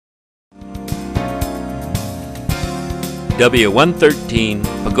W113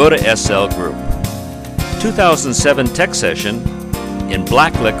 Pagoda SL Group. 2007 Tech Session in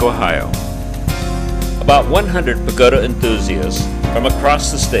Blacklick, Ohio. About 100 Pagoda enthusiasts from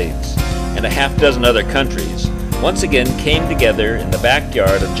across the states and a half dozen other countries once again came together in the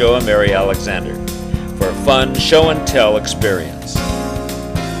backyard of Joe and Mary Alexander for a fun show and tell experience.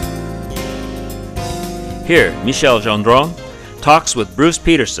 Here, Michel Gendron talks with Bruce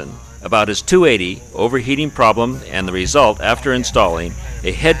Peterson about his 280 overheating problem and the result after installing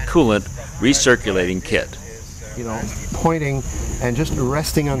a head coolant recirculating kit. You know, pointing and just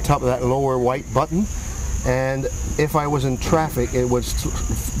resting on top of that lower white button, and if I was in traffic it would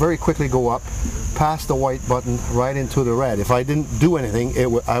very quickly go up past the white button right into the red. If I didn't do anything,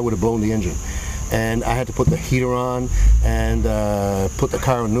 I would have blown the engine. And I had to put the heater on and put the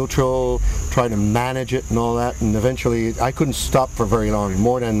car in neutral, try to manage it and all that, and eventually I couldn't stop for very long,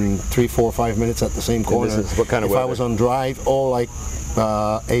 more than 3, 4, 5 minutes at the same corner. And this is what kind of weather? If I was on drive, like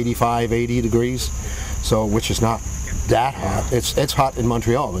 85, 80 degrees, so which is not that hot. It's hot in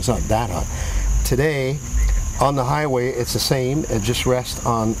Montreal, but it's not that hot. Today, on the highway, it's the same. It just rests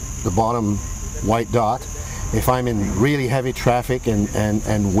on the bottom white dot. If I'm in really heavy traffic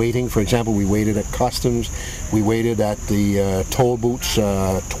and waiting, for example, we waited at customs, we waited at the toll booths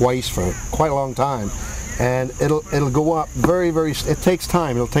twice for quite a long time, and it'll go up it takes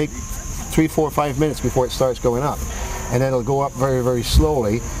time. It'll take 3, 4, 5 minutes before it starts going up, and then it'll go up very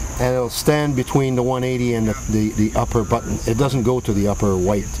slowly, and it'll stand between the 180 and the upper button. It doesn't go to the upper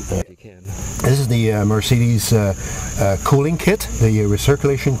white. This is the Mercedes cooling kit, the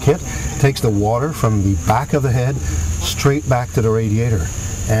recirculation kit. Takes the water from the back of the head straight back to the radiator.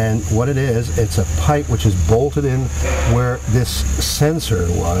 And what it is, it's a pipe which is bolted in where this sensor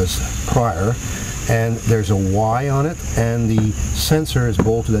was prior, and there's a Y on it, and the sensor is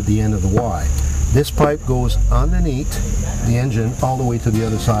bolted at the end of the Y. This pipe goes underneath the engine all the way to the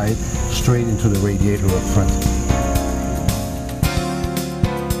other side, straight into the radiator up front.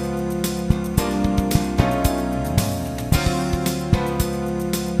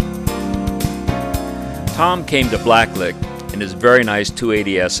 Tom came to Blacklick in his very nice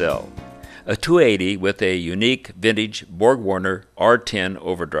 280 SL, a 280 with a unique vintage Borg-Warner R10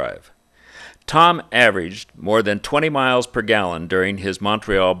 overdrive. Tom averaged more than 20 miles per gallon during his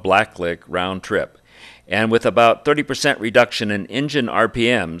Montreal Blacklick round trip, and with about 30% reduction in engine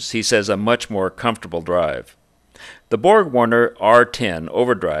RPMs, he says a much more comfortable drive. The Borg-Warner R10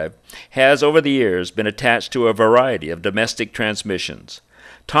 overdrive has over the years been attached to a variety of domestic transmissions.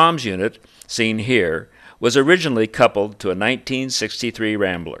 Tom's unit, seen here, was originally coupled to a 1963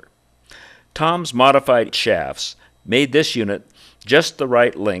 Rambler. Tom's modified shafts made this unit just the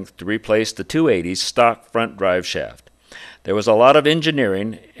right length to replace the 280's stock front drive shaft. There was a lot of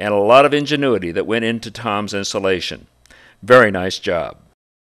engineering and a lot of ingenuity that went into Tom's installation. Very nice job.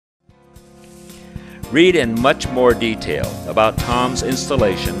 Read in much more detail about Tom's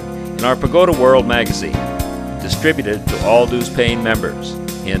installation in our Pagoda World magazine, distributed to all dues-paying members.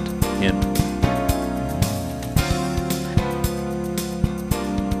 Hint, hint.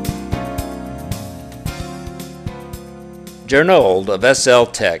 Jernold of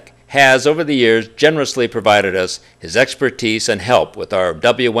SL Tech has over the years generously provided us his expertise and help with our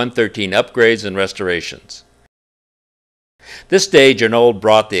W113 upgrades and restorations. This day Jernold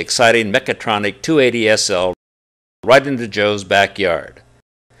brought the exciting Mechatronic 280 SL right into Joe's backyard,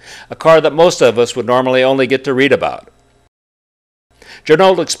 a car that most of us would normally only get to read about.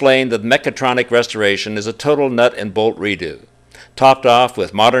 Jernold explained that the Mechatronic restoration is a total nut and bolt redo, topped off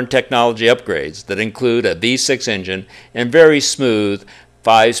with modern technology upgrades that include a V6 engine and very smooth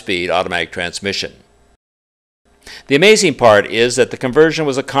 5-speed automatic transmission. The amazing part is that the conversion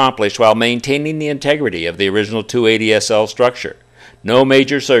was accomplished while maintaining the integrity of the original 280 SL structure. No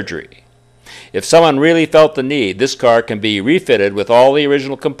major surgery. If someone really felt the need, this car can be refitted with all the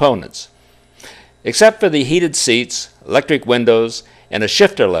original components. Except for the heated seats, electric windows, and a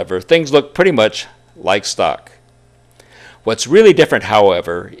shifter lever, things look pretty much like stock. What's really different,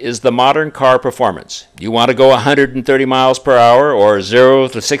 however, is the modern car performance. You want to go 130 miles per hour or 0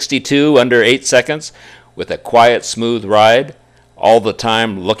 to 62 under 8 seconds with a quiet, smooth ride, all the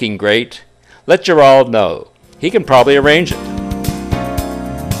time looking great? Let Gerald know. He can probably arrange it.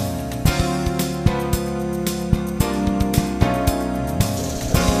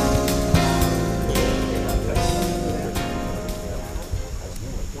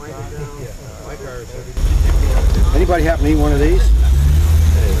 Anybody happen to eat one of these?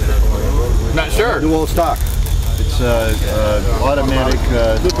 Not sure. New old stock. It's automatic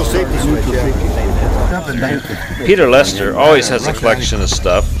neutral safety switch. Peter Lester always has a collection of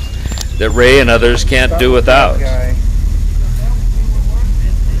stuff that Ray and others can't do without.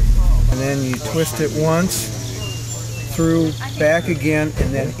 And then you twist it once, through, back again,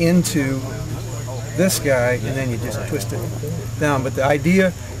 and then into this guy, and then you just twist it down. But the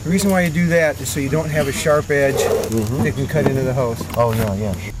idea, the reason why you do that is so you don't have a sharp edge that can cut into the hose. Oh yeah,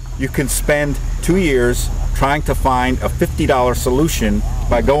 yeah. You can spend 2 years trying to find a $50 solution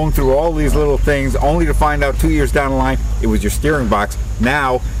by going through all these little things, only to find out 2 years down the line it was your steering box.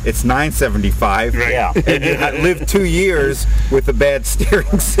 Now it's $975, Yeah. and you had lived 2 years with a bad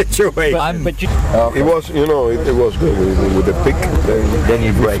steering situation. But you, It was, you know, it was good with the pick. then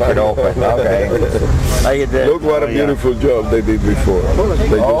you break it open. Okay. Look what a beautiful job they did before.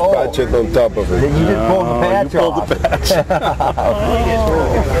 They just patch it on top of it. You just pulled the patch off.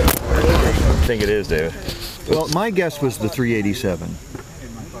 I think it is, David. Well, my guess was the 387.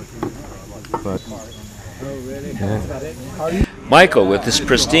 But Michael with his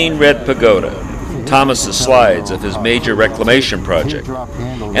pristine red Pagoda, Thomas's slides of his major reclamation project,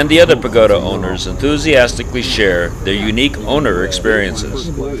 and the other Pagoda owners enthusiastically share their unique owner experiences.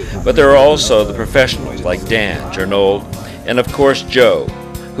 But there are also the professionals like Dan, Jernold, and of course Joe,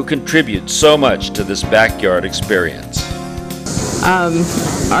 who contribute so much to this backyard experience.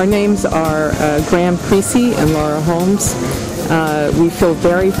 Our names are Graham Creasy and Laura Holmes. We feel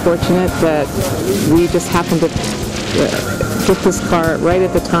very fortunate that we just happened to get this car right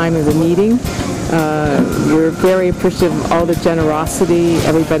at the time of the meeting. We're very appreciative of all the generosity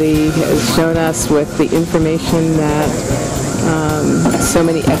everybody has shown us with the information that so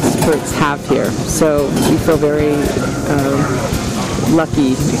many experts have here. So we feel very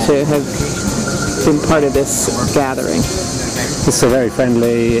lucky to have been part of this gathering. It's a very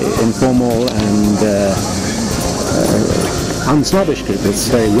friendly, informal and unsnobbish group. It's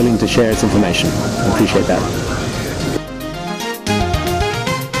very willing to share its information. I appreciate that.